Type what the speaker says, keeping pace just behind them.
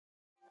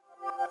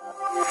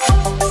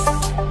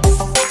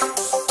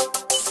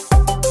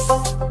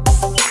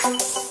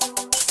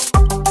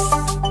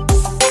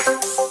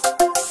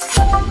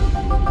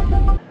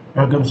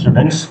Welcome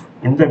students.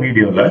 In the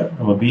video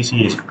நம்ம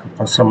BCA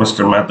first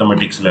semester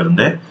mathematics ல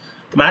இருந்து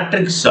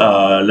matrix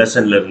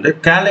lesson ல இருந்து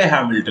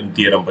Cayley-Hamilton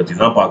theorem பத்தி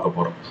தான் பார்க்க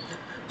போறோம்.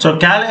 So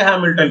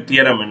Cayley-Hamilton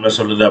theorem என்ன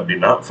சொல்லுது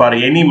அப்படின்னா for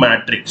any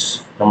matrix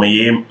நம்ம A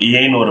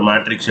ன்னு ஒரு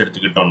matrix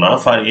எடுத்துக்கிட்டோம்னா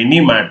for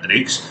any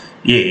matrix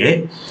A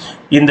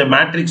இந்த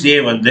matrix A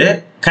வந்து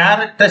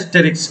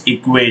characteristics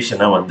equation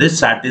வந்து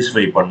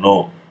satisfy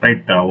பண்ணும்.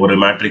 ரைட், ஒரு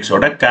matrix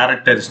ஓட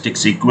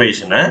characteristics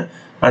equation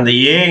அந்த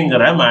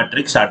ஏங்கிற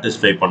மேட்ரிக்ஸ்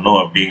சாட்டிஸ்ஃபை பண்ணும்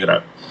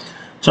அப்படிங்கிறார்.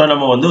 ஸோ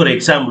நம்ம வந்து ஒரு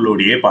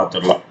எக்ஸாம்பிளோடையே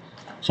பார்த்துடலாம்.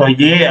 ஸோ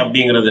ஏ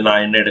அப்படிங்கிறது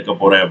நான் என்ன எடுக்க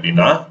போறேன்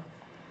அப்படின்னா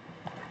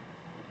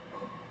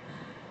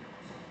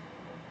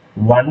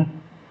 1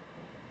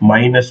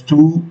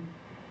 -2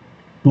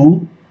 2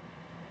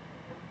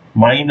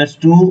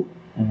 -2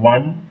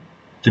 1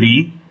 3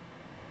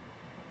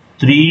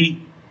 3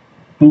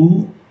 2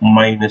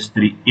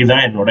 -3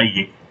 இதுதான் என்னோட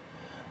ஏ.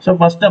 So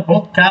first of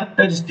all,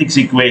 characteristics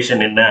equation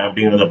என்ன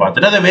அப்படிங்கறத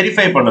பார்த்துட்டு அதை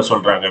வெரிஃபை பண்ண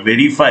சொல்றாங்க.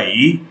 Verify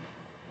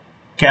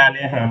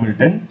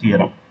Cayley-Hamilton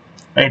theorem.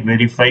 Right,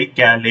 verify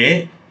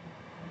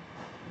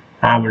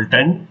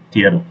Cayley-Hamilton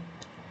theorem.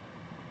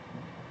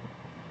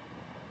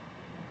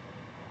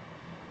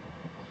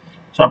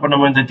 So அப்ப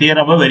நம்ம இந்த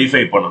தியரமை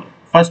வெரிஃபை பண்ணணும்.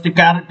 First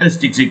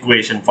characteristics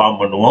equation ஃபார்ம்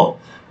பண்ணுவோம்.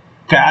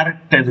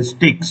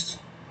 Characteristics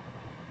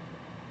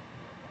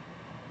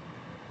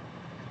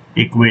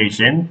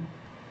equation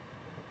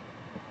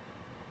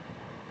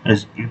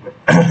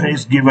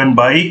is given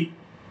by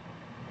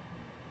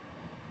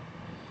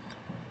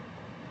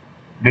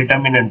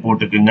determinant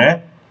போட்டுக்குங்க.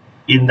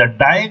 இந்த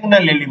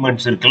diagonal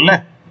elements இருக்குல்ல,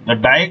 the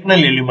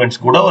diagonal elements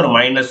கூட ஒரு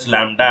minus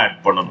lambda add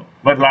பண்ணணும்.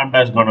 But lambda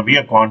is going to be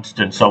a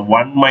constant. So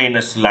 1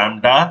 minus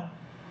lambda,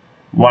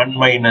 1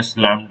 minus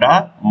lambda,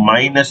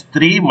 minus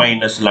 3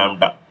 minus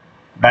lambda.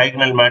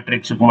 Diagonal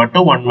matrix க்கு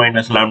மட்டும் 1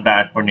 minus lambda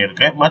add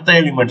பண்ணியிருக்கேன். மற்ற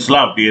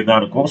எலிமெண்ட்ஸ்லாம் அப்படியே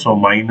தான் இருக்கும். So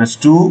minus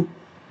 2,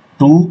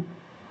 2,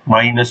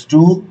 minus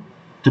 2,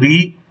 3,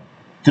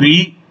 3,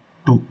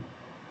 2.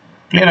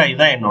 Clear?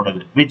 இதான்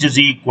என்னோடது. Which is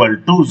equal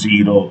to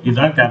 0.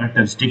 இதான்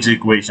characteristics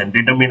equation.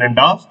 Determinant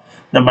of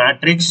the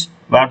matrix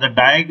where the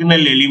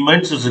diagonal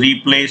elements is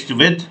replaced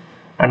with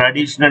an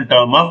additional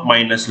term of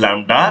minus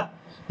lambda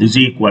is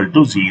equal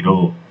to 0.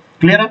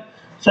 Clear?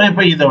 So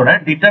இப்போ இதோட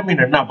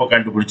determinant அப்போ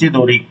கண்டுபிடிச்சு இது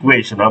ஒரு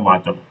equation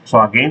மாற்றணும். So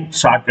again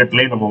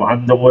shortcutல நம்ம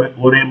அந்த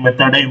ஒரே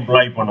மெத்தடை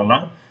employ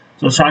பண்ணலாம்.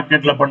 So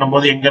shortcutல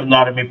பண்ணும்போது எங்க இருந்து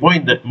ஆரம்பிப்போம்?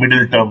 இந்த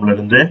middle termல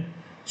இருந்து.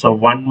 So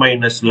 1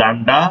 minus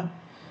lambda,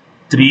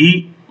 3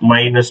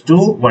 minus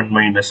 2, 1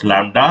 minus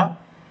lambda,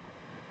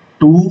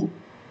 2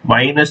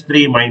 minus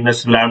 3 minus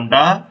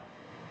lambda,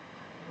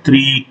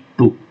 3,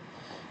 2.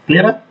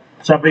 Clear?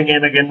 So அப்ப இங்க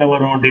எனக்கு என்ன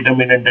வரும்?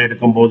 determinant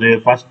எடுக்கும்போது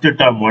first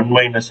term 1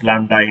 minus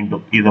lambda into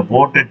இதை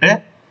போட்டுட்டு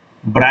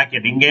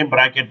bracket, இங்கேயும்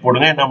bracket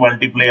போடுங்க, என்ன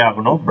multiply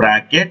ஆகணும்,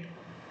 bracket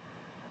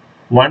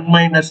 1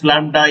 minus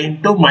lambda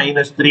into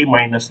minus 3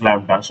 minus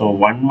lambda. So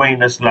 1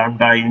 minus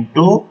lambda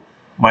into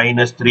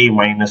minus 3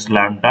 minus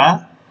lambda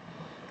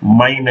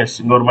minus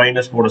இங்க ஒரு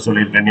minus போட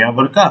சொல்லியிருக்கேன்,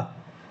 ஞாபகம் இருக்கா?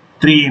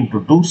 3 into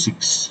 2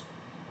 6.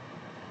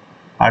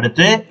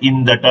 அடுத்து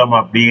இந்த term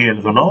அப்படியே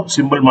எழுதணும்,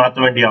 சிம்பிள் மாற்ற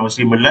வேண்டிய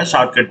அவசியம் இல்லை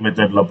ஷார்ட்கட்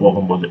மெத்தட்ல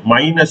போகும்போது.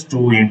 minus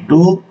 2 into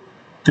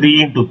 3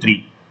 into 3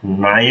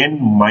 9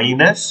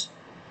 minus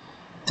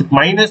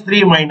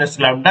 3 minus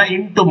lambda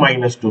into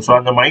minus 2. So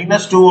அந்த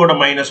minus 2 ஓட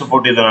minus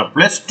போட்டு இதனா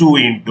plus 2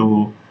 into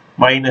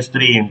minus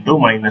 3 into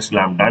minus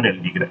lambda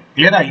எழுதிக்கிறேன்.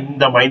 கிளியரா?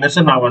 இந்த மைனஸ்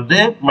நான் வந்து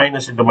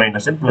minus into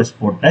minus plus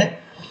போட்டேன்.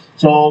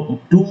 So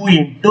 2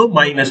 into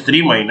minus 3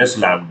 minus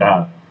lambda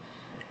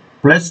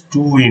plus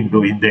 2 into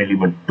இந்த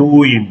element 2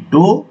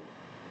 into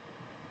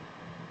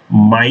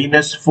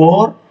minus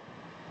 4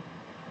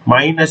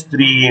 minus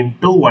 3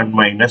 into 1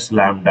 minus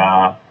lambda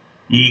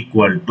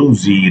equal to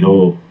 0.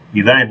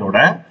 இதான் என்னோட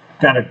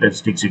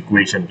characteristics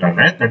equation கான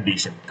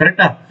condition.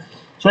 கரெக்டா?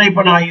 So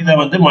இப்போ நான் இதை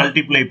வந்து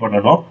multiply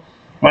பண்ணணும்.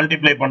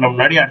 multiply பண்ண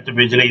முன்னாடி அடுத்த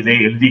பேஜ்ல இதை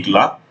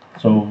எழுதிக்கலாம்.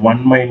 So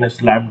 1 minus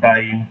lambda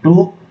into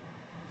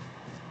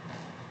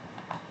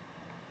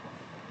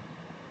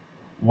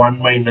 1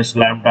 minus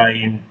lambda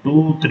into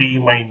 3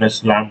 minus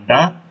lambda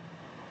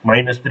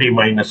minus 3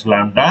 minus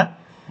lambda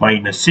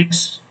minus 6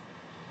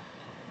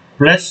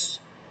 plus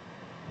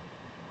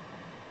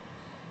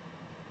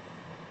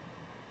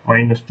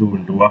minus 2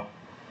 into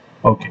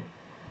okay.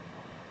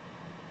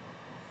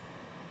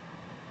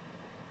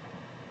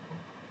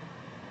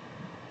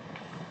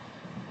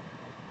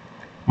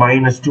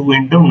 Minus 2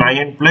 into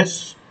 9 plus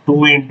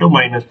 2 into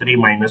minus 3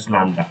 minus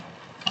lambda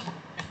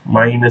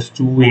minus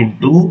 2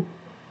 into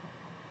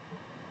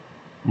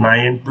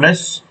 9 plus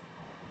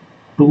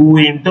 2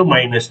 into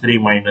minus 3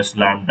 minus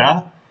lambda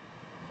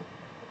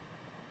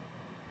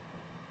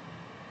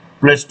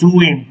plus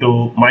 2 into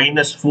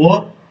minus 4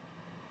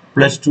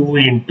 plus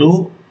 2 into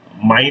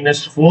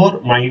minus 4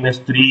 minus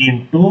 3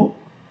 into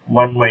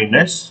 1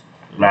 minus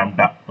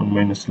lambda 1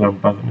 minus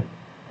lambda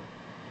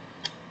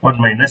 1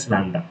 minus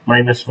lambda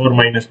minus 4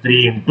 minus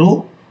 3 into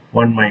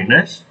 1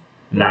 minus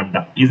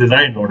lambda.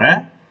 இதுதான் என்னோட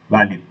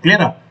value.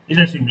 கிளியரா?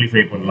 இதை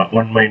simplify பண்ணலாம்.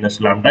 1 minus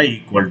lambda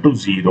equal to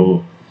 0.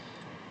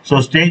 So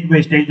stage by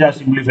stage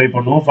simplify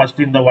பண்ணுவோம். First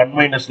இந்த 1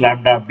 minus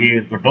lambda அப்படியே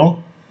இருக்கட்டும்.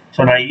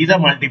 So நான் இதை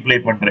மல்டிப்ளை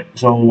பண்றேன்.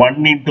 So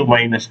 1 into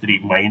minus 3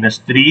 minus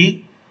 3,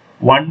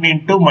 1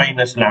 into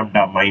minus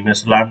lambda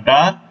minus lambda,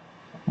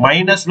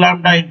 minus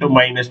lambda into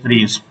minus 3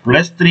 is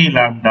plus 3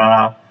 lambda,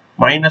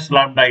 minus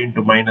lambda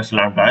into minus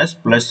lambda is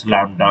plus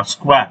lambda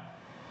square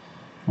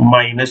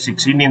minus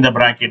 6 in the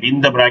bracket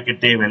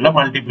தேவையில்லை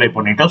multiply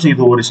பண்ணிட்டோம்.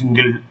 இது ஒரு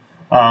single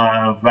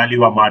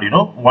வேல்யூவா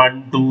மாறிடும். 1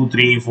 2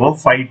 3 4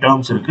 5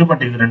 terms இருக்கு,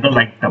 but இது ரெண்டும்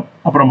like term.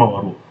 அப்புறமா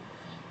வரும்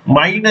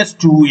minus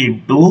 2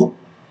 into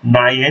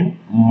 9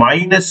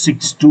 minus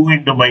 6 2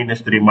 into minus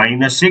 3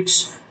 minus 6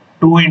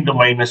 2 into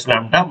minus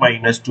lambda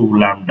minus 2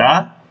 lambda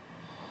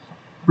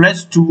plus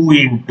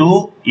 2 into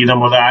இதை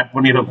முதல் ஆட்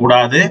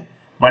பண்ணிடக்கூடாது,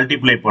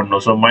 மல்டிப்ளை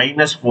பண்ணும். So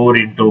minus 4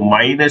 into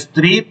minus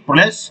 3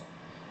 plus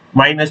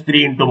minus 3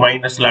 into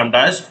minus lambda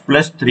is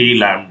plus 3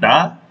 lambda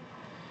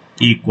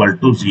equal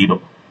to 0.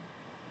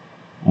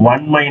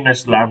 1 minus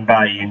lambda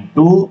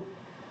into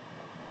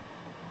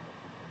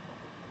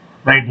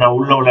right now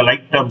உள்ள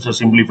like terms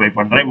simplify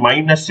பண்றேன்.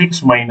 minus 6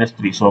 minus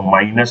 3, so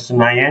minus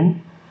 9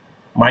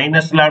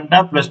 minus lambda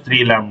plus 3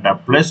 lambda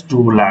plus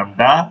 2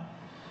 lambda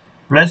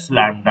plus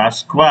lambda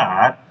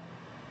square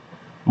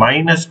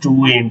minus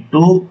 2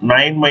 into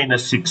 9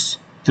 minus 6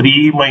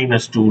 3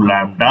 minus 2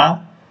 lambda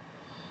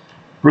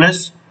plus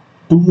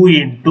 2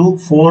 into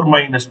 4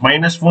 minus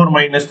 4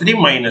 minus 3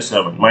 minus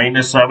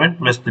 7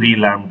 plus 3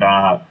 lambda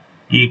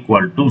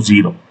equal to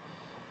 0.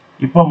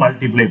 இப்போ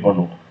multiply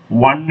பண்ணுவோம்.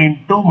 1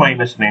 into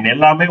minus 9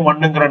 எல்லாமே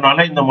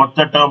 1ங்கறனால இந்த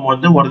மொத்த term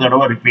வந்து ஒரு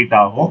தடவை repeat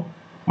ஆகும்.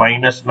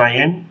 minus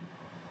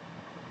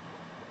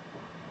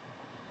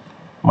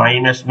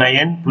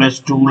 9 plus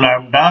 2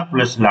 lambda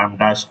plus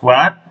lambda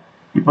square.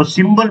 இப்போ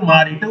சிம்பிள்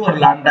மாறிட்டு ஒரு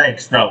lambda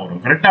எக்ஸ்ட்ரா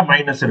வரும், கரெக்ட்டா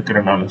மைனஸ்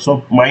இருக்கறனால. So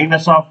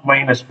minus of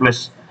minus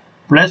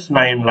plus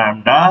 9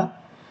 lambda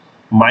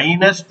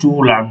minus 2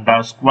 lambda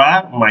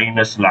square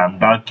minus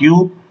lambda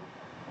cube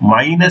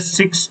minus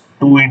 6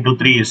 2 into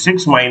 3 is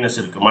 6 minus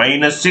இருக்கு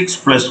minus 6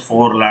 plus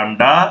 4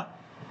 lambda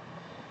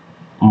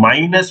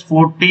minus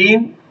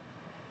 14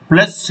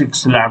 plus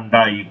 6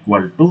 lambda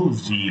equal to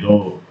 0.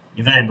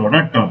 இதான் என்னோட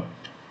term.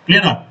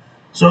 கிளியரா?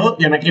 சோ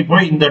எனக்கு இப்போ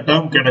இந்த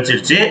டேர்ம்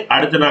கிடைச்சிருச்சு.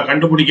 அடுத்து நான்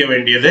கண்டுபிடிக்க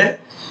வேண்டியது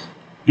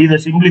இதை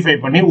சிம்பிளிஃபை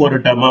பண்ணி ஒரு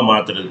டேர்மா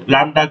மாத்துறது.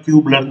 lambda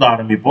cube ல இருந்து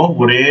ஆரம்பிப்போம்.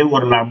 ஒரே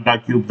ஒரு lambda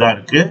cube தான்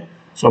இருக்கு.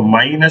 சோ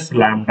minus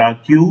lambda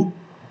cube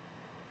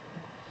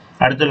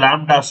அடுத்து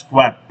lambda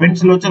square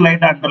பென்சில் வச்சு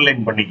லைட்டா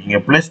underline பண்ணிக்கீங்க.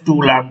 plus 2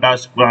 lambda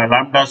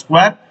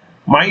square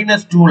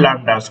minus 2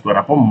 lambda square.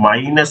 அப்போ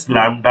minus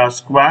lambda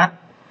square,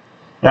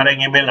 வேற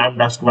எங்கேயுமே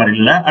lambda square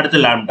இல்ல. அடுத்து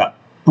lambda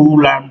 2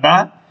 lambda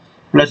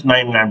plus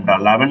 9 lambda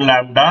 11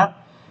 lambda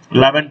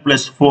 11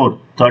 plus 4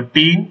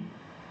 13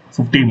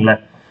 15 ல.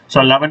 So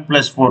 11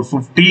 plus 4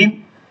 15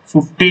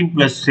 15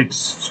 plus 6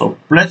 so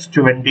plus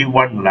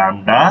 21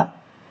 lambda.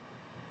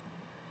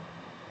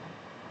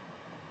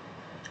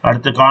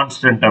 அடுத்து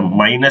constant term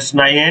minus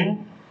 9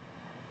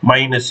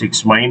 minus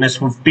 6 minus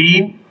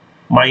 15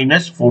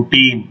 minus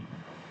 14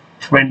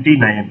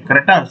 29,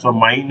 கரெக்ட்டா? so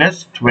minus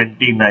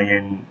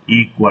 29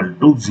 equal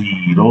to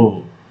 0.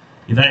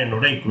 இதான்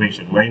என்னோட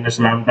equation. minus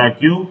lambda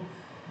cube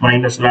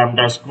minus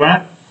lambda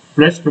square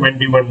plus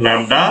 21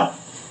 lambda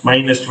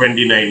minus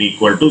 29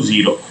 equal to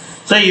 0.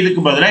 so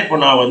இதுக்கு பதிலா இப்போ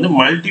நான் வந்து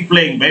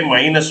multiplying by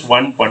minus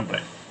 1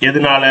 பண்றேன்.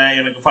 எதனால?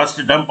 எனக்கு first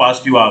term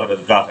positive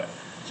ஆகிறதுக்காக.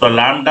 so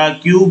lambda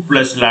cube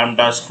plus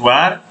lambda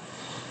square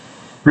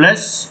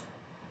plus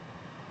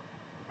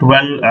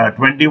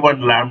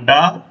 21 lambda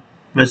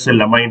plus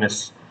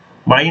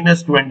minus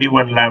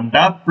 21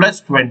 lambda plus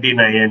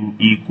 29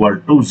 equal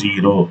to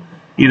 0.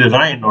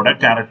 இதுதான் என்னோட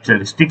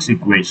characteristics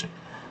equation.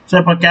 so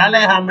இப்போ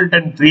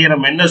Cayley-Hamilton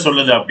theorem என்ன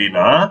சொல்லுது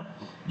அப்படின்னா,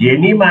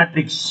 any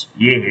matrix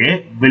A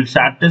will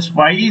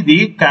satisfy the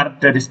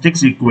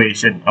characteristics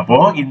equation. அப்போ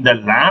இந்த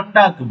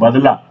lambdaக்கு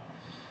பதிலா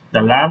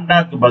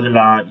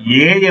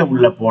A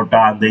உள்ள போட்டா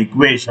அந்த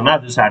equation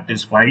அது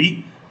satisfy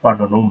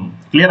பண்ணணும்.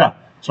 கிளியரா?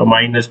 so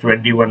minus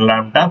 21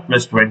 lambda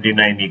plus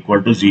 29 equal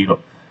to 0.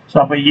 so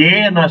அப்ப A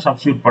நான்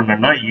substitute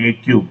பண்ணேன்னா A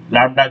cube,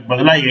 lambdaக்கு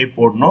பதிலா A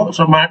போடணும்.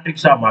 so matrix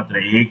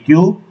மாத்துறேன். A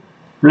cube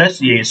plus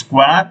A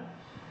square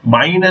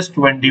minus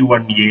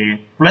 21A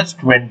plus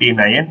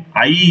 29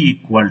 I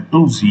equal to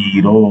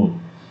 0.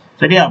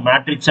 சரியா?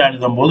 matrix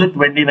எழுதும்போது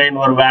 29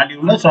 ஒரு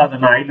வேல்யூல, so அதை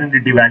நான்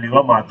identity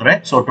வேல்யூவா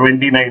மாத்துறேன். so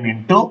 29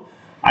 into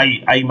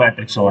I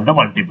matrix வந்து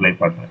மல்டிப்ளை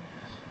பண்றேன்.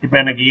 இப்போ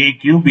எனக்கு A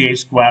cube A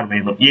square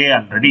வேணும். A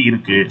ஆல்ரெடி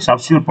இருக்கு.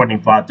 சப்ஸ்டிட்யூட் பண்ணி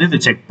பார்த்து இது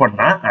செக்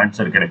பண்ணா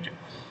ஆன்சர் கிடைக்கும்.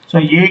 so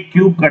A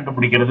cube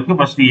கண்டுபிடிக்கிறதுக்கு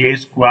ஃபர்ஸ்ட் A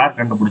square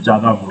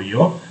கண்டுபிடிச்சாதான்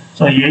முடியும்.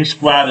 so A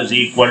square is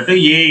equal to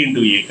A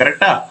into A,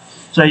 கரெக்ட்டா?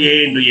 so A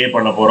into A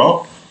பண்ண போறோம்.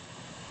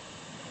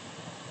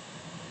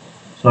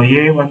 so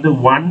A வந்து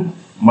 1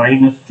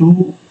 minus 2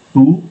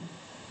 2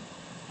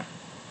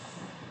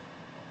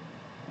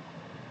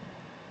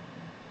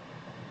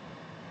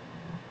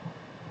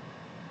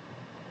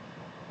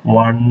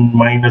 1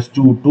 minus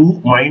 2 2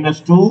 minus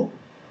 2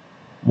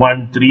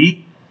 1 3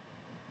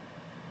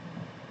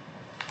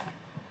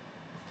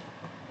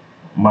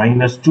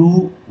 minus 2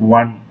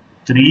 1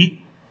 3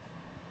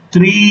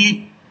 3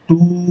 2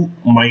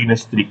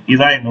 minus 3.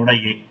 இதான் என்னோட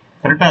A,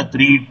 கரெக்ட்டா?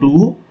 3 2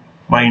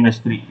 minus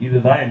 3.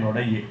 இதுதான் என்னோட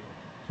a.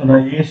 So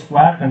நான் a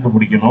square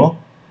கண்டுபிடிக்கணும்.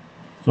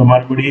 So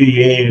மறுபடியும்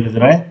a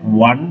எழுதுறேன்.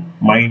 1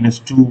 minus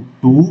 2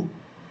 2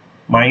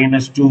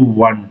 minus 2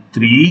 1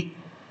 3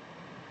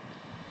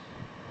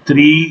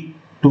 3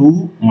 2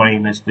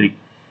 minus 3.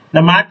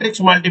 இந்த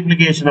மேட்ரிக்ஸ்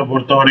மல்டிப்ளிகேஷனை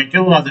பொறுத்த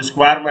வரைக்கும் அது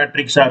ஸ்கொயர்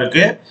மேட்ரிக்ஸா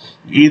இருக்கு.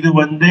 இது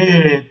வந்து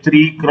 3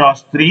 cross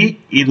 3,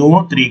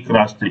 இதுவும் 3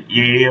 cross 3.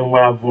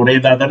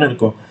 உடையதா தானே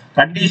இருக்கும்.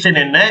 கண்டிஷன்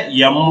என்ன?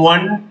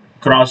 m1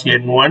 cross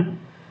n1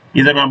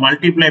 இதை நான்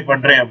மல்டிப்ளை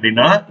பண்றேன்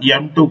அப்படின்னா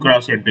m2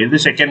 cross n2. இது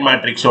செகண்ட்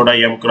மேட்ரிக்ஸோட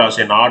m cross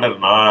n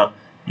ஆர்டர்னா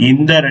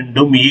இந்த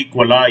ரெண்டும்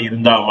ஈக்குவலா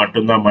இருந்தா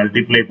மட்டும்தான்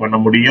மல்டிப்ளை பண்ண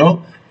முடியும்.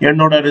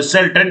 என்னோட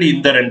ரிசல்டன்ட்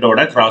இந்த ரெண்டோட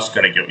கிராஸ்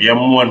கிடைக்கும்,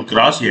 m1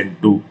 cross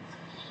n2.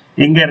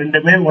 இங்க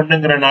ரெண்டுமே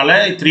ஒண்ணுங்கறனால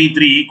 3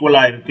 3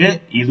 ஈக்குவலா இருக்கு.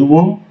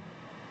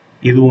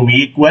 இதுவும்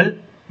ஈக்குவல்.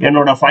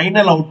 என்னோட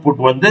ஃபைனல்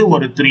அவுட்புட் வந்து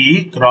ஒரு 3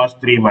 cross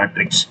 3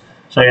 மேட்ரிக்ஸ்.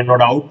 சோ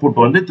என்னோட அவுட்புட்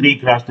வந்து 3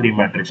 cross 3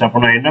 மேட்ரிக்ஸ். அப்ப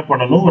நான் என்ன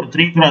பண்ணணும்? ஒரு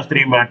 3 cross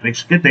 3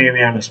 மேட்ரிக்ஸ்க்கு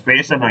தேவையான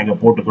ஸ்பேஸை நான் இங்க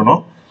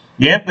போட்டுக்கணும்.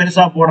 ஏன்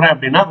பெருசா போடுறேன்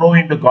அப்படின்னா ரோ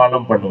இன்டு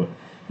காலம் பண்ணுவேன்.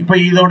 இப்போ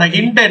இதோட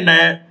ஹிண்ட் என்ன?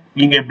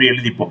 இங்க எப்படி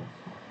எழுதிப்போம்?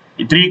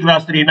 3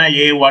 cross 3 னா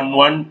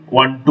a11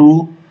 12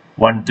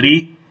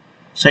 13.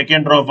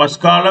 Second row first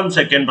column,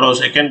 second row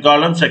second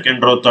column, second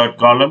row third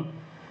column,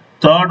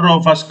 third row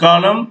first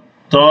column,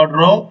 third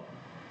row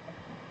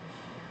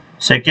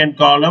second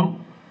column,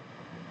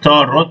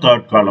 third row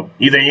third column.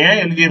 இதை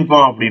ஏன்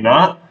எழுதியிருக்கோம் அப்படின்னா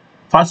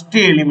first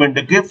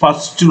எலிமெண்ட்டுக்கு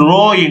first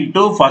row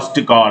into first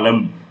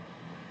column,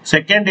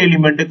 second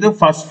எலிமெண்ட்டுக்கு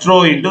first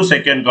row into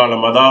second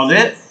column.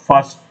 அதாவது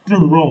first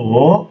row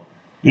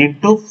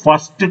into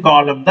first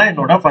column தான்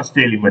என்னோட first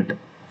element.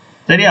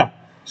 சரியா?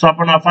 So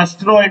அப்ப நான் first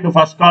row into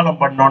first column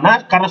பண்ணோம்னா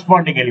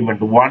corresponding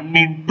element 1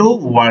 into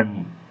 1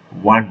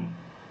 1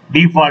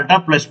 default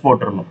plus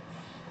போட்டுறணும்.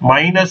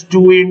 minus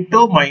 2 into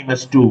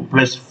minus 2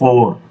 plus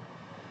 4.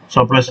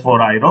 So plus 4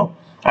 ஆயிரும்.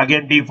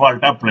 Again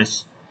default plus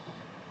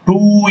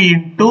 2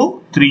 into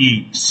 3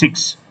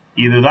 6.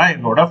 இதுதான்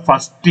என்னோட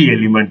first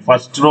element.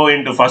 First row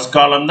into first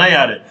column தான்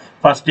யாரு?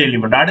 First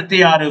element. அடுத்து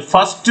யாரு?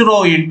 First row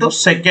into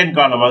second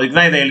column. அதுக்கு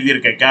தான் இதை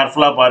எழுதியிருக்கேன்.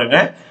 கேர்ஃபுல்லா பாருங்க.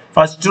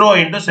 First row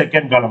into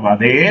second column.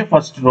 அதே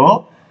first row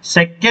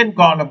second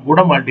column கூட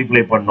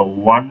மல்டிப்ளை பண்ணும்.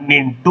 1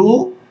 into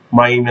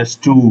minus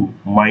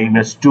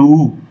 2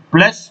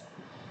 plus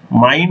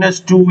minus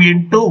 2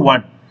 into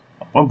 1.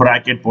 அப்போ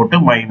bracket போட்டு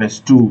minus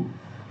 2.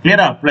 clear?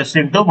 Plus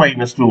into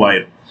minus 2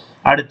 ஆயிரும்.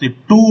 அடுத்து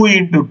 2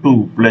 into 2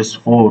 plus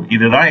 4.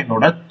 இதுதான்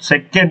என்னோட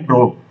second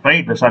row.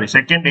 Right? Sorry,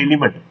 second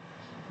element.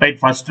 Right?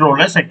 First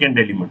rowல second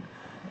element.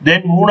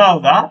 Then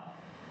மூணாவதா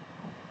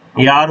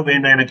யார்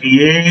வேணும்? எனக்கு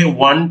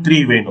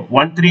a13 வேணும்.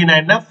 13 னா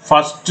என்ன?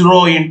 First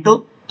row into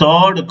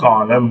third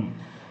column.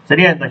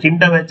 சரியா? இந்த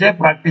ஹிண்ட வச்சே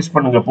பிராக்டிஸ்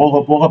பண்ணுங்க,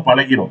 போக போக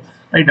பழகிரும்.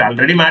 ரைட்?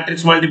 ஆல்ரெடி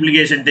மேட்ரிக்ஸ்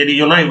மல்டிப்ளிகேஷன்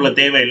தெரியும்னா இவ்வளவு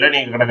தேவையில்லை,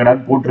 நீங்க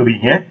கடகடான்னு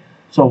போட்டுருவீங்க.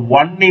 So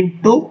 1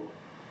 into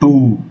 2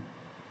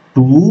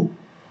 2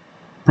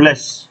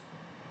 plus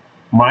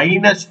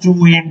minus 2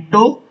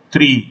 into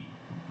 3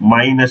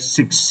 minus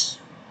 6.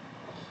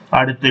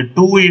 அடுத்து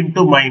 2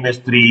 into minus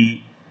 3.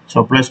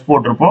 ஸோ பிளஸ்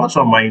போட்டிருப்போம்.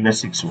 ஸோ minus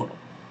 6 வரும்.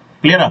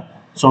 கிளியரா?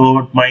 So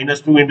minus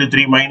 2 into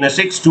 3 minus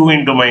 6, 2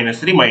 into minus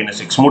 3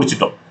 minus 6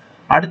 முடிச்சிட்டோம்.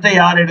 அடுத்து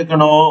யார்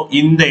எடுக்கணும்?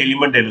 இந்த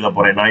எலிமெண்ட் எழுத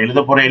போறேன். நான் எழுத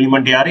போற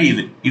எலிமெண்ட் யாரு?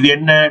 இது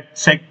என்ன?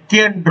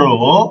 Second row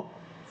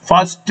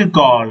first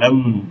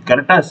column.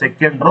 கரெக்டா?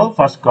 Second row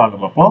first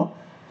column. அப்போ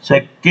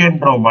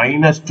second row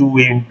minus 2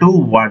 into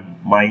 1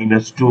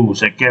 minus 2.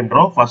 Second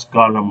row first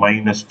column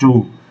minus 2.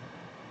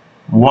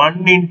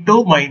 1 into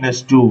minus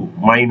 2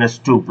 minus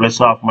 2 plus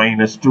of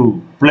minus 2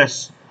 plus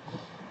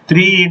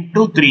 3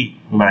 into 3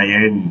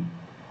 9.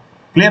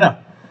 clear?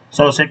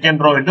 So second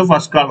row into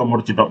first column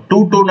முடிச்சிட்டோம். 2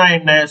 2 னா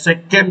என்ன?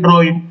 second row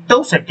into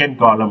second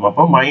column.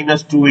 அப்போ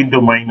minus 2 into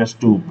minus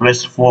 2 plus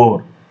 4.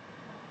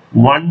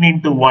 1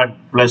 into 1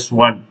 plus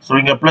 1. So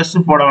இங்க plus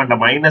போட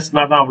வேண்டாம்,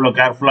 மைனஸ்னா தான் அவ்வளவு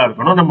கேர்ஃபுல்லா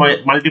இருக்கணும். நம்ம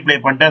மல்டிப்ளை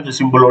பண்ணிட்டு அந்த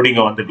சிம்பிளோட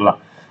இங்க வந்துக்கலாம்.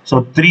 So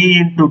 3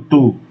 into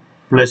 2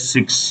 plus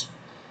 6.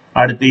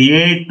 அடுத்து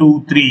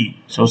a23.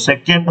 So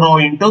second row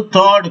into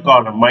third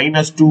column.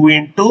 minus 2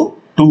 into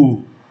 2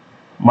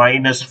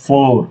 minus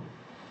 4.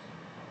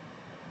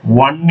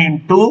 1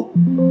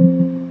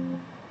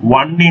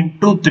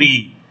 into 3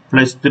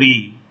 plus 3.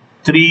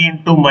 3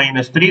 into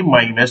minus 3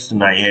 minus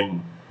 9.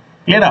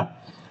 clear?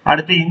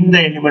 அடுத்து இந்த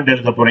எலிமெண்ட்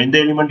எழுத போறேன். இந்த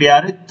எலிமெண்ட்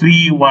யாரு? 3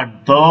 1.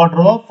 third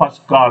row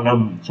first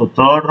column. So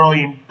third row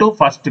into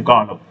first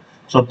column.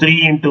 So 3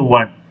 into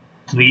 1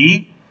 3.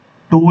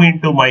 2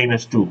 into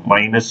minus 2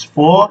 minus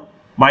 4.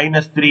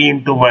 minus 3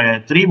 into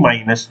 3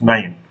 minus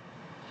 9.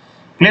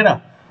 clear?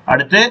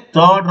 அடுத்து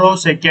third row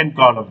second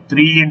column.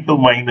 3 into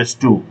minus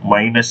 2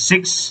 minus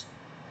 6.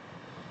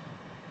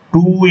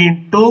 2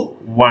 into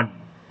 1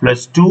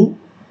 plus 2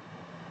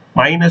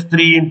 minus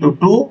 3 into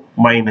 2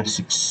 minus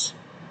 6.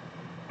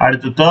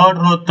 அடுத்து third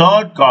row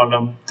third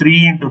column. 3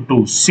 into 2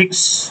 6.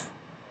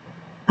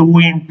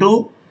 2 into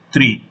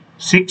 3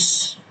 6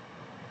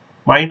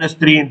 minus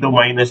 3 into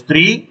minus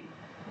 3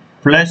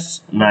 plus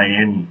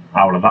 9.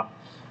 அவ்வளவுதான்.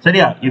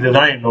 சரியா?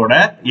 இதுதான் என்னோட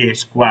a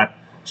square.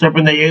 So இப்போ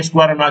இந்த a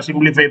square நான்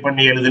simplify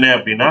பண்ணி எழுதினேன்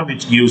அப்படின்னா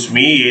which gives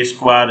me a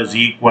square is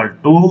equal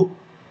to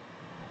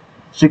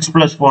 6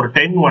 plus 4,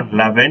 10, 1,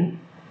 11.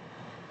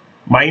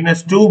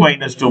 Minus 2,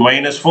 minus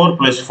 4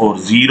 plus 4,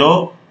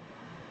 0.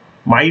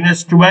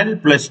 Minus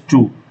 12 plus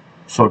 2.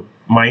 So,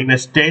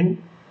 minus 10.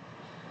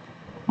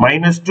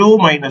 Minus 2,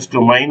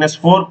 minus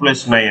 4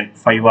 plus 9,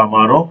 5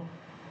 amaro.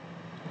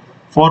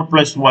 4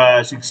 plus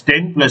 6,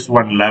 10 plus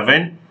 1,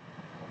 11.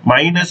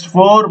 Minus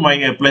 4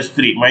 plus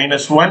 3,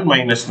 minus 1,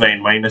 minus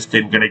 9, minus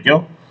 10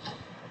 கிடைக்கும்.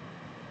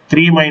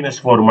 3 minus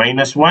 4,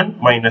 minus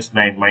 1, minus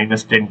 9,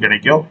 minus 10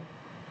 கிடைக்கும்.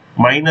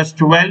 Minus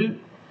 12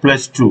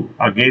 plus 2,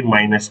 again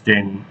minus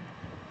 10.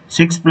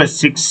 6 plus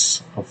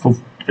 6,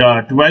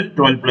 12,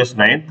 12 plus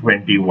 9,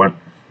 21.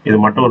 இது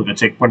மட்டும் ஒரு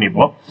check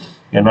பண்ணிப்போம்.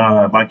 ஏன்னா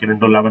பாக்கி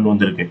ரெண்டு 11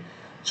 வந்திருக்கு.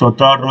 So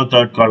third row,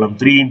 third column,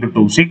 3 into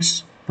 2, 6,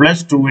 plus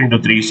 2 into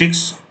 3,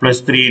 6, plus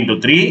 3 into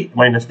 3,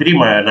 minus 3,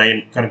 9,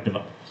 correct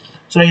தான்.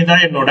 So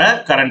இதான் என்னோட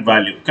current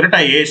value. correct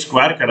A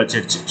square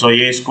கிடைச்சிருச்சு. So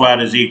A square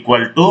is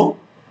equal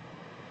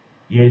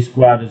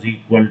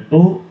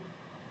to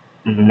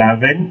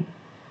 11,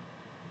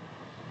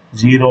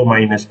 0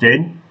 minus 10,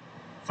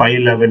 5,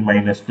 11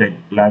 minus 10,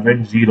 11,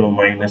 0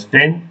 minus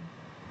 10,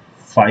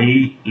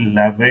 5,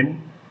 11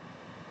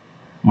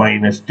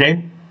 minus 10,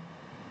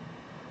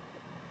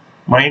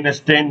 minus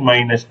 10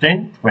 minus 10,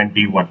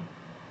 21.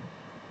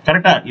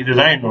 கரெக்டா?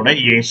 இதுதான் என்னோட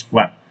A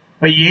square.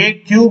 இப்போ A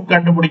cube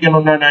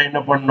கண்டுபிடிக்கணும்னா நான் என்ன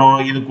பண்ணணும்?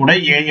 இது கூட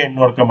A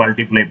இன்னொருக்க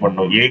மல்டிப்ளை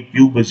பண்ணணும். A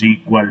cube is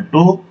equal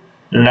to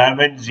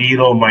 11,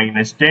 0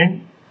 minus 10,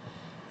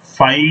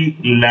 5,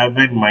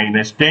 11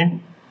 minus 10,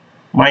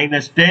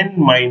 minus 10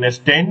 minus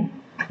 10,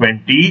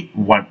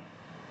 21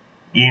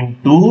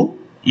 into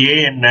A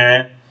என்ன?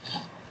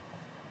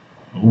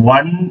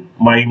 1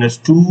 minus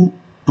 2,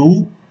 2,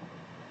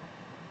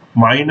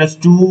 minus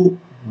 2,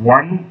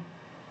 1,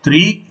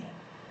 3,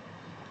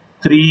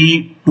 3,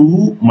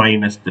 2,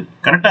 minus 3.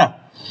 கரெக்டா?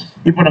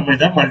 இப்போ நம்ம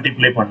இதை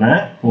மல்டிப்ளை பண்ண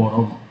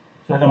போறோம்.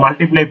 ஸோ இதை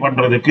மல்டிப்ளை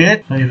பண்றதுக்கு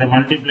இதை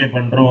மல்டிப்ளை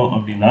பண்றோம்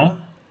அப்படின்னா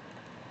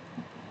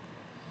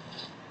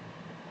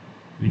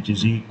which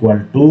is equal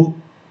to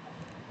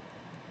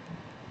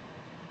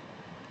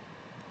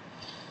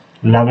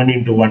 11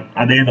 into 1.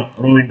 அதே தான்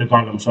row into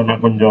column. ஸோ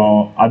நான் கொஞ்சம்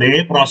அதே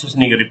ப்ராசஸ்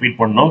நீங்க ரிப்பீட்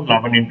பண்ணணும்.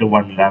 11 into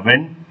 1,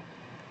 11.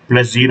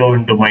 Plus 0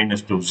 into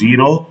minus 2,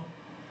 0.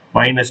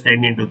 Minus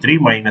 10 into 3,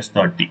 minus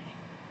 30.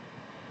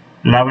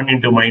 11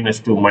 into minus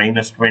 2,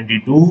 minus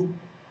 22.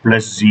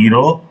 Plus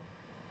 0,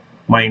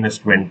 minus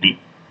 20.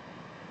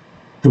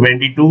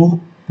 22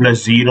 plus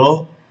 0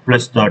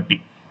 plus 30.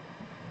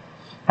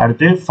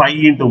 அடுத்து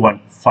 5 into 1,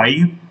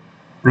 5.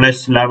 Plus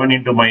 11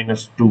 into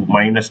minus 2,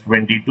 minus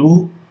 22.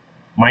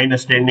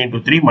 Minus 10 into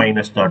 3,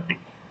 minus 30.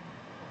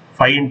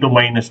 5 into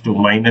minus 2,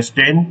 minus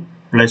 10.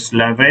 Plus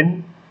 11,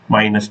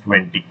 minus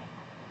 20.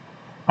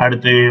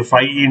 அடுத்து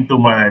 5 into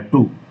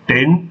 2,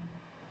 10.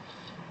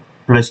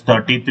 Plus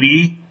 33.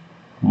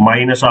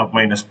 Minus of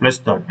minus plus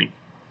 30.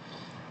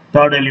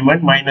 Third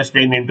element, minus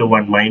 10 into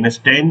 1, minus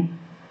 10.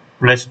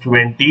 Plus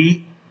 20.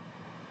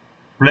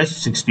 Plus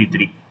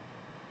 63.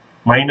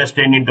 Minus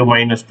 10 into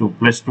minus 2,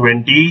 plus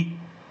 20.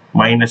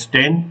 Minus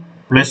 10.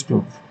 Plus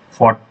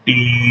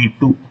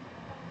 42.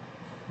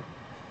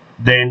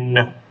 Then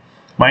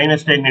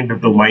minus 10 into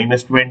 2,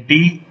 minus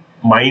 20.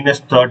 Minus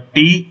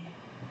 30.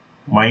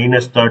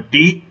 Minus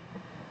 30.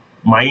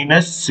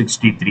 Minus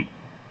 63.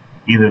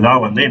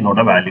 இதுதான் வந்து என்னோட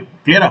value.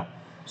 கிளியரா?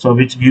 So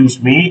which gives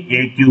me A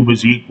cube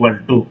is equal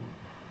to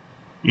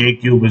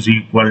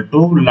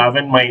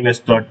 11 minus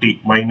 30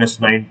 minus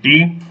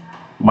 19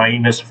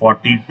 minus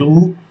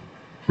 42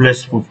 plus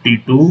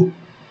 52.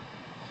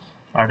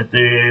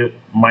 அடுத்து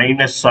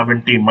minus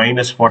 17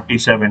 minus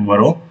 47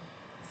 வரும்.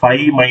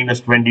 5 minus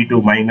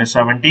 22 minus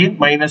 17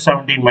 minus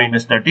 17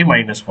 minus 30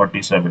 minus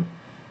 47.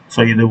 So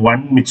இது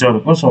 1 மிச்சம்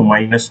இருக்கும். So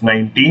minus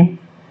 19,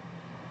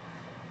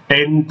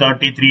 10,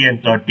 33 and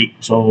 30.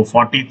 So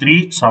 43,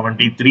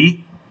 73.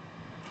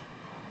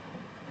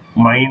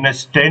 Minus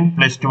 10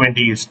 plus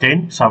 20 is 10,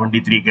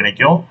 73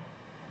 கிடைக்கும்.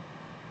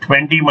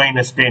 20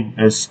 minus 10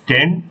 is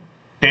 10.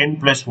 10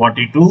 plus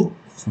 42,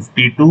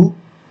 52.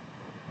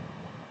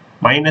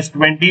 Minus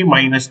 20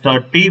 minus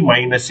 30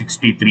 minus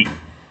 63.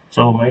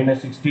 So minus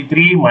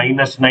 63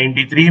 minus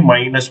 93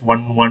 minus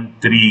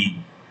 113.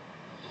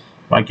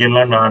 பாக்கி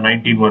எல்லாம்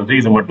 19 வருது,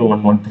 இது மட்டும்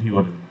 113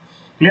 வருது.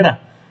 கிளியரா?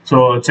 ஸோ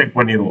செக்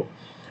பண்ணிடுவோம்.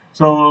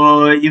 ஸோ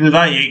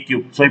இதுதான் A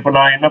cube. ஸோ இப்போ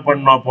நான் என்ன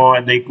பண்ணோம்? அப்போ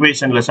அந்த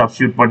இக்குவேஷனில்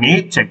சப்ஸ்டியூட் பண்ணி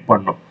செக்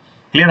பண்ணோம்.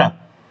 கிளியரா?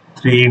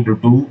 3 into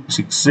 2,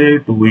 6.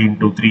 2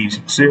 into 3,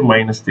 6.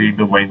 Minus 3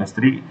 into minus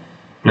 3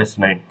 plus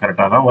 9.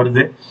 கரெக்டாக தான்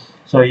வருது.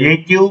 So A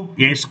cube,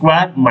 A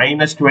square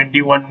minus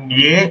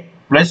 21A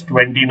plus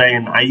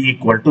 29I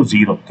equal to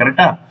 0.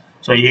 கரெக்டா?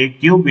 So A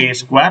cube, A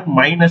square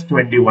minus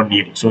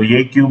 21A. So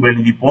A cube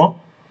எழுதிப்போம்.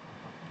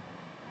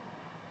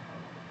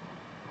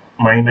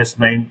 Minus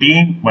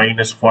 19,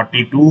 minus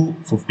 42,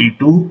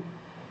 52.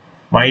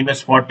 Minus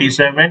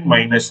 47,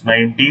 minus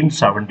 19,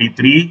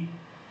 73.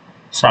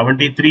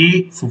 73,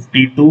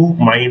 52,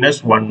 minus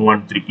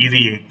 113. இது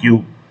A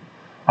cube.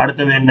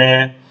 அடுத்தது என்ன?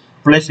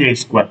 Plus A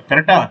square.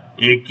 கரெக்டா?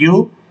 A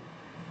cube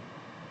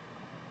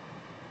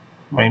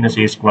minus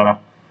A square.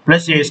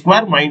 Plus A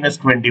square minus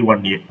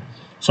 21A.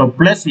 So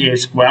plus a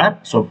square,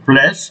 so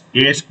plus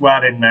a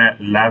square in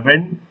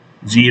 11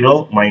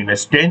 0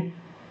 minus 10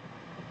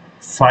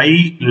 5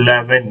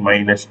 11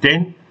 minus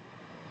 10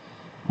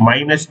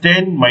 minus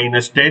 10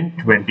 minus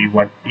 10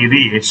 21 இது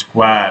a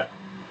square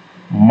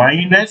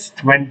minus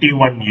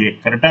 21a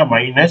correct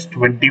minus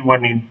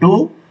 21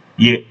 into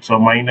a, so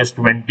minus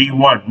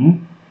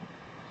 21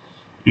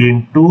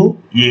 into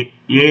a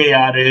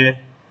யாரு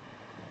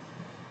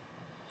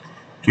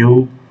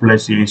cube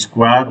plus a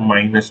square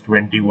minus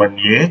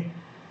 21a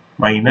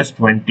minus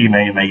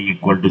 29i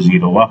equal to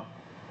 0 வா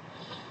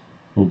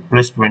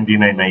plus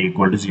 29i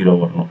equal to 0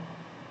 வரணும்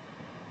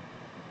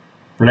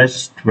plus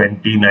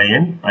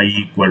 29i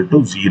equal to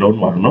 0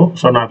 வரணும்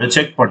so நான் அதை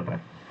check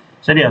பண்றேன்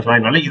சரியா so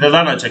அதனால இதை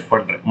தான் நான் செக்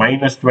பண்றேன்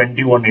minus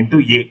 21 into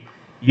a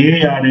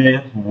யாரு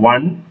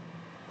 1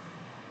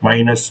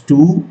 minus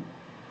 2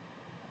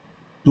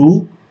 2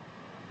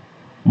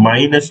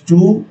 minus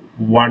 2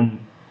 1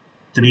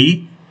 3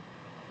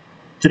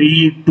 3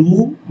 2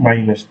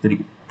 minus 3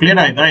 clear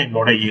ஆயிதான்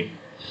என்னோட a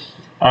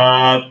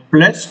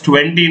plus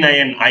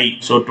 29i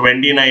so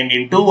 29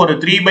 into ஒரு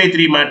 3 by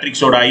 3 matrix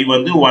ஓட i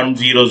வந்து 1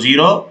 0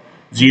 0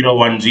 0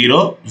 1 0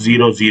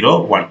 0 0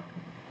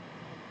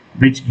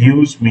 1 which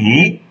gives me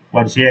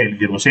வரிசையா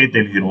எழுதிருவோம் சேர்த்து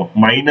எழுதிருவோம்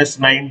minus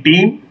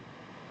 19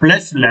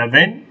 plus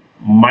 11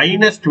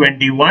 minus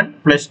 21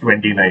 plus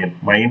 29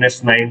 minus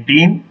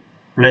 19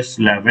 plus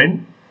 11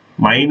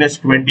 minus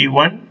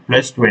 21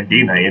 plus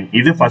 29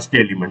 இது first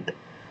element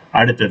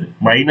அடுத்தது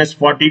minus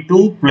 42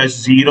 plus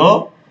 0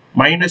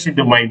 minus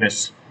into minus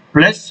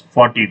plus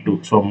 42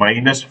 so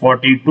minus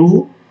 42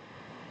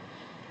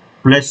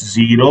 plus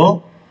 0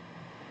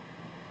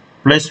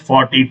 plus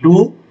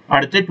 42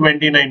 அடுத்து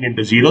 29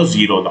 into 0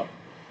 0 தான்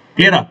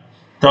clear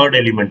third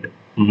element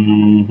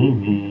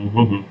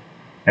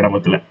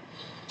இடமத்துல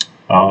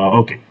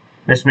okay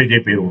next page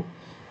போயிருவோம்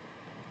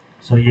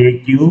so a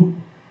cube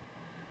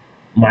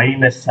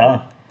minus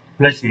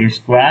plus a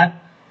square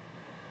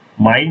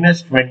minus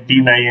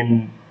 29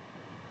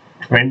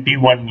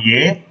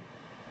 21a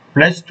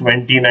plus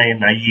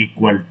 29i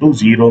equal to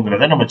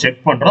 0ங்கறத நம்ம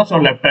check பண்றோம் so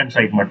left hand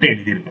side மட்டும்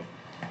எழுதி இருக்கேன்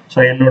so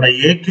என்னோட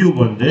a cube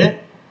வந்து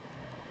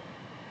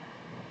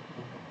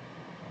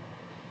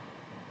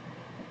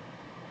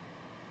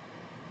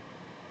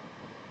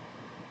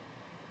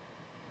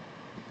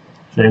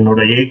என்னோட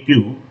a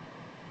cube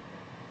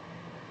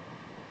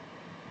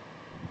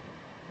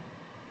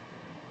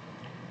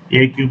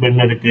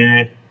என்ன இருக்கு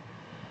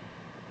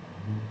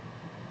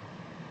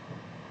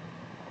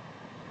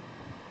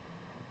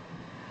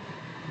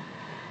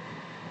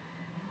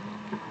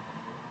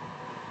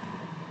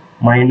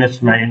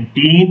minus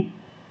 19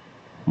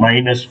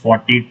 minus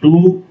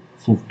 42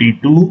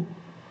 52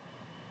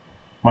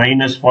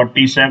 minus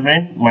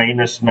 47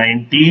 minus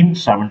 19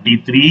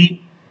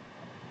 73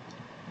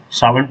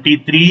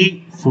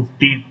 73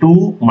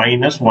 52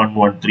 minus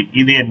 113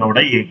 இது என்னோட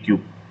a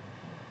cube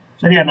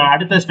சரியா நான்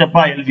அடுத்த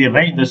ஸ்டெப்பா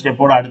எழுதிறேன் இந்த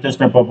ஸ்டெப்போட அடுத்த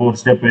ஸ்டெப் அப்போ ஒரு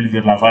ஸ்டெப்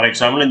எழுதிரலாம் ஃபார்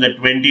எக்ஸாம்பிள் இந்த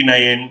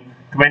 29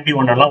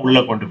 21 எல்லாம் உள்ள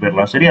கொண்டு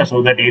போயிரலாம் சரியா so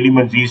that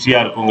elements ஈஸியா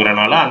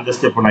இருக்குங்கறனால அந்த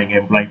ஸ்டெப் நான் இங்க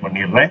employee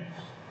பண்ணிறேன்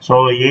so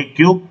a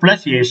cube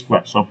plus a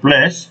square so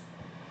plus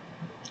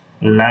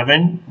 11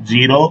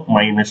 0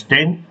 minus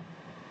 10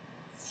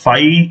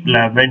 5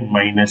 11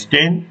 minus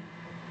 10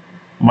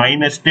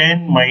 minus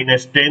 10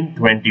 minus 10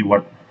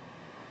 21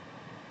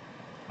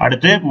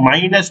 அடுத்து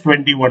minus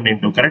 21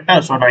 into கரெக்ட்டா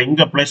சோ நான்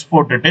இங்க பிளஸ்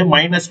போட்டுட்டு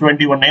minus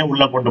 21 ஐ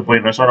உள்ள கொண்டு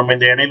போயிடுறேன் சோ நம்ம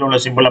இந்த இடையில உள்ள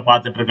சிம்பலை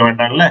பார்த்துட்டு இருக்க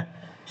வேண்டாம்ல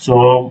so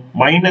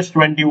minus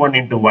 21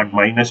 into 1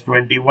 minus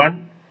 21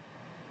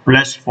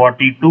 plus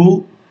 42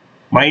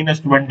 minus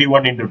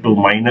 21 into 2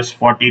 minus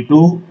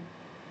 42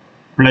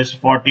 plus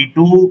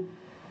 42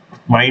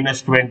 minus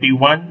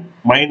 21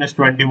 minus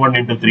 21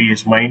 into 3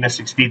 is minus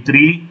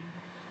 63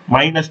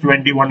 minus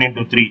 21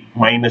 into 3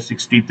 minus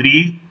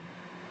 63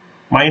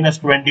 minus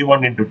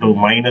 21 into 2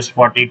 minus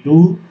 42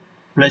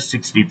 plus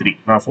 63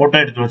 நான் போட்டோ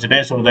எடுத்து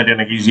வச்சிட்டேன் so that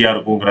எனக்கு ஈஸியா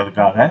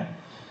இருக்கும்ங்கிறதுக்காக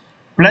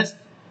plus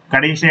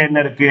கடைசியா என்ன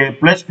இருக்கு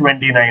plus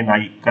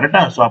 29i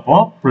கரெக்ட்டா சோ அப்போ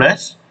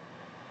plus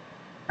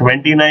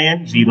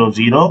 29 0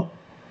 0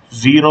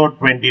 0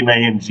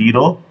 29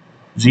 0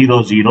 0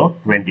 0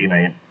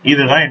 29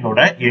 இதுதான் என்னோட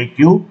a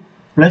cube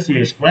plus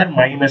a square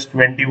minus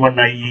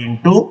 21i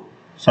into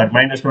sorry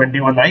minus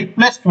 21i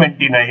plus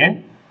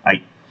 29i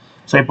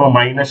so இப்போ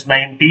minus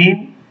 19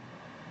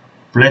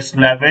 plus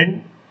 11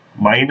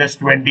 minus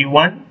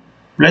 21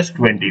 plus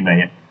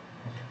 29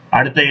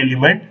 அடுத்த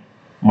element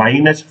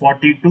minus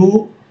 42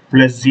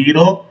 plus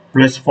 0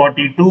 plus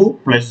 42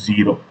 plus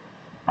 0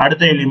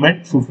 அடுத்த element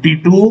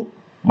 52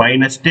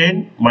 minus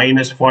 10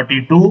 minus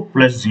 42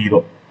 plus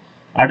 0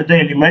 அடுத்த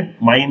element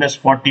minus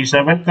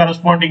 47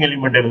 corresponding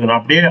element எழுதணும்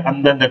அப்படியே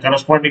அந்த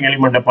corresponding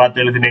element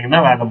பார்த்து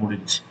எழுதினீங்கன்னா வேலை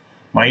முடிஞ்சு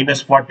minus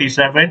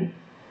 47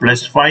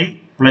 plus 5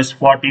 plus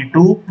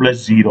 42 plus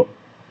 0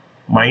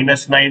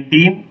 minus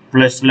 19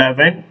 plus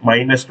 11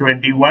 minus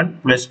 21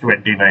 plus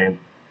 29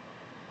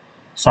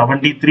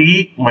 73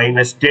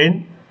 minus 10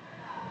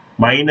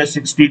 minus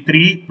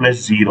 63 plus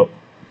 0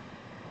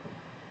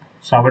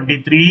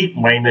 73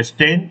 minus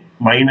 10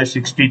 minus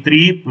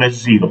 63 plus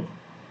 0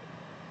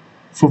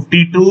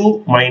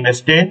 52 minus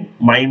 10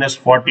 minus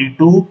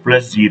 42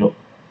 plus 0.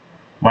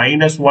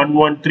 Minus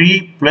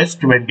 113 plus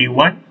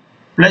 21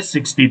 plus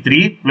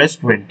 63 plus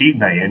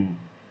 29.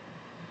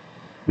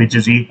 Which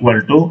is equal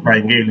to, நான்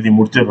இங்கே எழுதி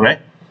முடிச்சிடுறேன்.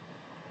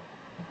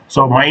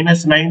 So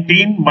minus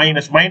 19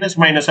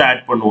 minus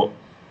add பண்ணுவோம்.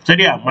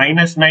 சரியா?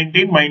 Minus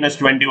 19 minus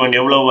 21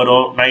 எவ்வளவு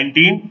வரும்?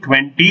 19,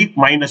 20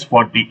 minus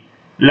 40.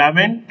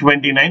 11,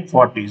 29,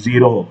 40.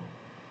 0.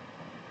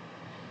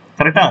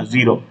 கரெக்டா?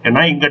 0.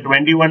 ஏன்னா இங்க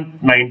 21,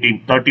 19,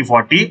 30,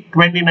 40,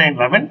 29,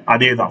 11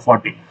 அதேதான்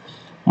 40.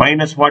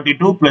 Minus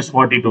 42 plus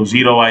 42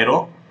 0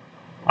 ஆயிரும்.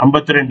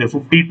 52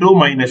 52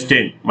 minus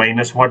 10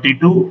 minus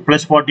 42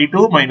 plus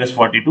 42 minus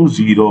 42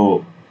 0.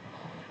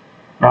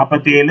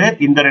 47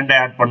 இந்த ரெண்டை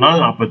ஆட்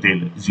பண்ணால்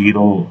 47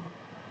 0.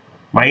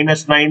 Minus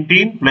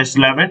 19 plus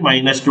 11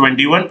 minus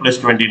 21 plus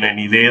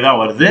 29 இதே தான்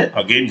வருது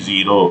again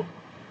 0.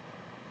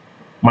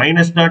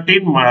 Minus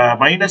 13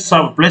 minus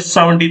plus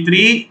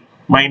 73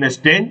 minus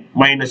 10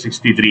 minus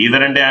 63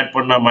 இத ரெண்டை ஆட்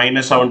பண்ணா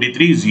minus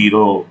 73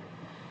 0.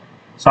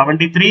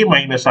 73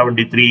 minus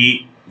 73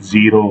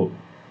 0.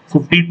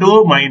 52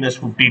 minus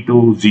 52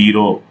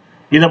 0.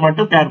 இத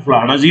மட்டும் கேர்ஃபுல்லா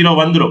ஆனா 0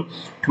 வந்துரும்.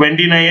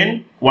 29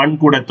 1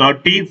 கூட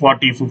 30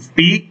 40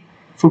 50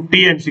 50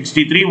 and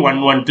 63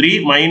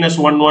 113 minus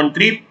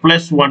 113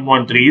 plus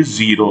 113 is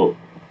 0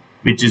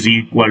 which is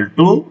equal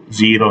to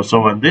 0. So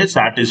வந்து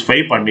satisfy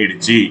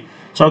பண்ணிடுச்சு.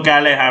 So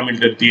Cayley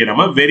Hamilton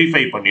theorem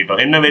verify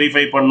பண்ணிட்டோம். என்ன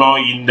verify பண்ணோம்?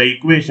 இந்த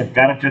equation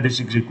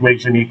characteristics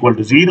equation equal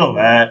to 0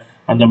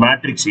 அந்த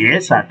matrix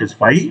A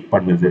satisfy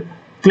பண்ணுது.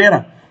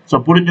 கிளியரா? So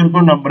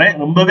புரிஞ்சிருக்கும் நம்புறேன்.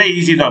 ரொம்பவே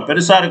ஈஸி தான்.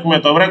 பெருசா இருக்குமே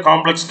தவிர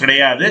காம்ப்ளெக்ஸ்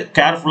கிடையாது.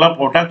 கேர்ஃபுல்லா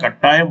போட்டா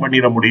கட்டாயம்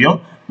பண்ணிட முடியும்.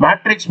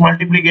 மேட்ரிக்ஸ்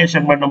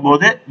மல்டிப்ளிகேஷன்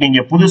பண்ணும்போது நீங்க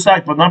புதுசா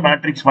இப்பதான்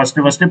மேட்ரிக்ஸ்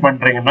ஃபர்ஸ்ட்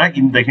பண்றீங்கன்னா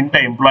இந்த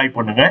ஹிண்டை எம்ப்ளாய்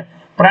பண்ணுங்க.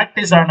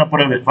 பிராக்டிஸ் ஆன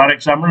பிறகு ஃபார்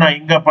எக்ஸாம்பிள் நான்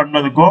இங்க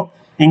பண்ணதுக்கும்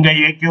இங்க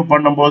ஏக்யூ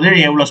பண்ணும்போது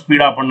எவ்வளவு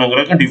ஸ்பீடா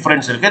பண்ணுங்கிறதுக்கு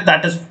டிஃபரன்ஸ் இருக்கு.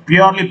 That is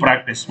purely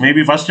practice.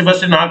 Maybe first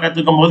நான்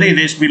கத்துக்கும் போது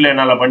இதே ஸ்பீட்ல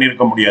என்னால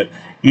பண்ணிருக்க முடியாது.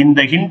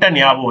 இந்த ஹிண்டை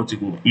ஞாபகம்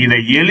வச்சுக்கோங்க. இதை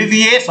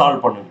எழுதியே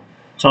சால்வ் பண்ணுங்க.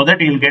 So that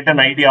you'll get an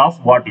idea of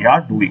what you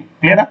are doing.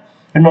 Clear?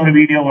 இன்னொரு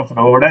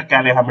வீடியோவோட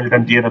Cayley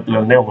Hamilton தியரத்துல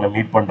இருந்து உங்களை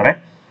மீட் பண்றேன்.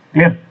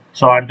 Clear?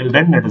 So until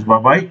then, it is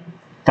bye bye.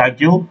 Thank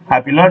you.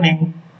 Happy learning.